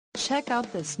Check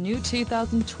out this new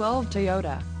 2012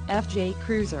 Toyota FJ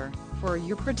Cruiser. For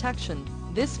your protection,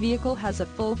 this vehicle has a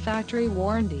full factory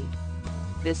warranty.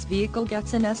 This vehicle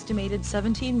gets an estimated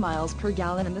 17 miles per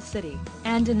gallon in the city,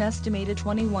 and an estimated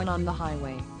 21 on the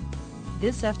highway.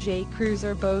 This FJ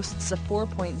Cruiser boasts a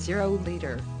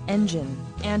 4.0-liter engine,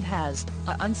 and has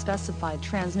an unspecified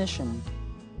transmission.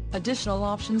 Additional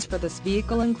options for this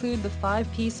vehicle include the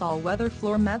 5-piece all-weather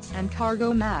floor mats and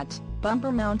cargo mat,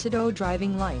 bumper-mounted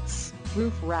driving lights,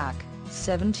 roof rack,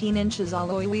 17 inches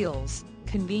alloy wheels,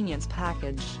 convenience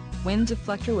package, wind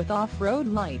deflector with off-road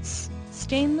lights,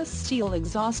 stainless steel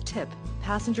exhaust tip,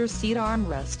 passenger seat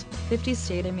armrest, 50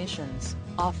 state emissions,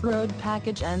 off-road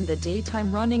package and the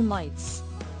daytime running lights.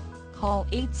 Call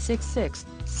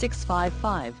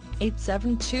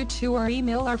 866-655-8722 or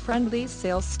email our friendly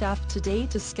sales staff today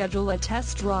to schedule a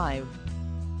test drive.